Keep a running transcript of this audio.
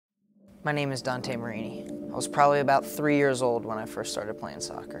My name is Dante Marini. I was probably about 3 years old when I first started playing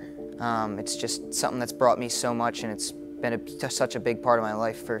soccer. It's just something that's brought me so much, and it's been such a big part of my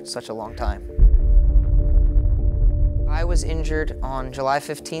life for such a long time. I was injured on July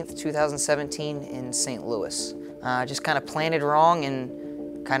 15th, 2017 in St. Louis. Just kind of planted wrong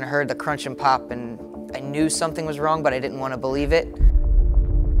and kind of heard the crunch and pop, and I knew something was wrong, but I didn't want to believe it.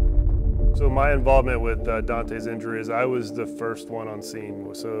 So my involvement with Dante's injury is I was the first one on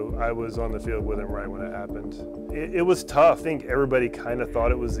scene, so I was on the field with him right when it happened. It was tough. I think everybody kind of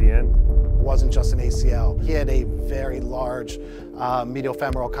thought it was the end. It wasn't just an ACL. He had a very large medial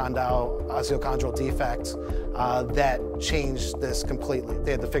femoral condyle osteochondral defect that changed this completely.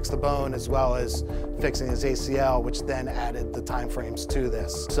 They had to fix the bone as well as fixing his ACL, which then added the time frames to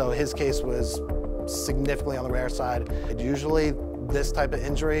this. So his case was significantly on the rare side. Usually this type of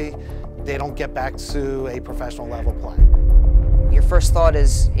injury, they don't get back to a professional level play. Your first thought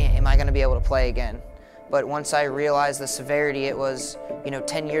is, am I going to be able to play again? But once I realized the severity, it was,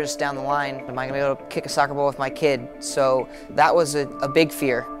 10 years down the line, am I going to be able to kick a soccer ball with my kid? So that was a big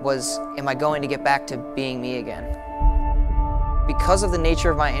fear, was, am I going to get back to being me again? Because of the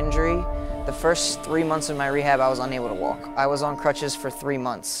nature of my injury, the first 3 months of my rehab, I was unable to walk. I was on crutches for 3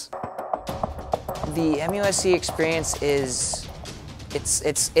 months. The MUSC experience is,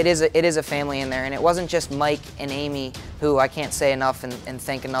 it is a family in there, and it wasn't just Mike and Amy, who I can't say enough and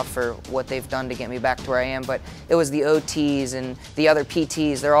thank enough for what they've done to get me back to where I am, but it was the OTs and the other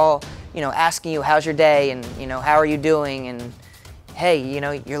PTs. They're all, asking you, how's your day, and, how are you doing, and hey,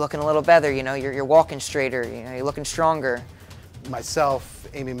 you're looking a little better, you're walking straighter, you're looking stronger. Myself,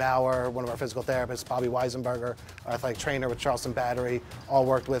 Amy Maurer, one of our physical therapists, Bobby Weisenberger, our athletic trainer with Charleston Battery, all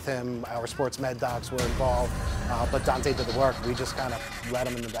worked with him. Our sports med docs were involved, but Dante did the work. We just kind of led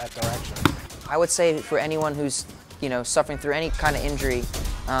him in that direction. I would say for anyone who's, suffering through any kind of injury,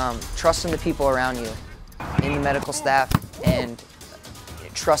 trust in the people around you, in the medical staff, and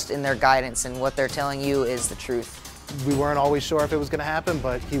trust in their guidance, and what they're telling you is the truth. We weren't always sure if it was going to happen,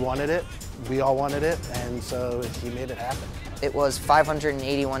 but he wanted it. We all wanted it, and so he made it happen. It was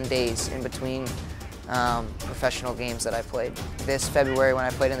 581 days in between professional games that I played. This February, when I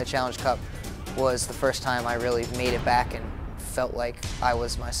played in the Challenge Cup, was the first time I really made it back and felt like I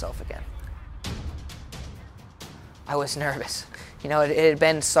was myself again. I was nervous. It had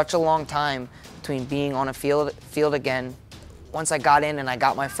been such a long time between being on a field again. Once I got in and I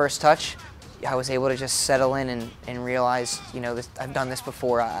got my first touch, I was able to just settle in and realize, I've done this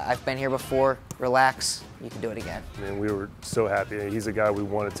before. I've been here before. Relax. You can do it again. And we were so happy. He's a guy we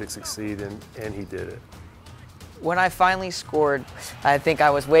wanted to succeed, and he did it. When I finally scored, I think I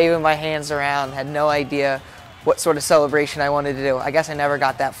was waving my hands around, had no idea what sort of celebration I wanted to do. I guess I never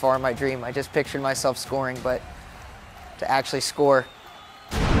got that far in my dream. I just pictured myself scoring, but to actually score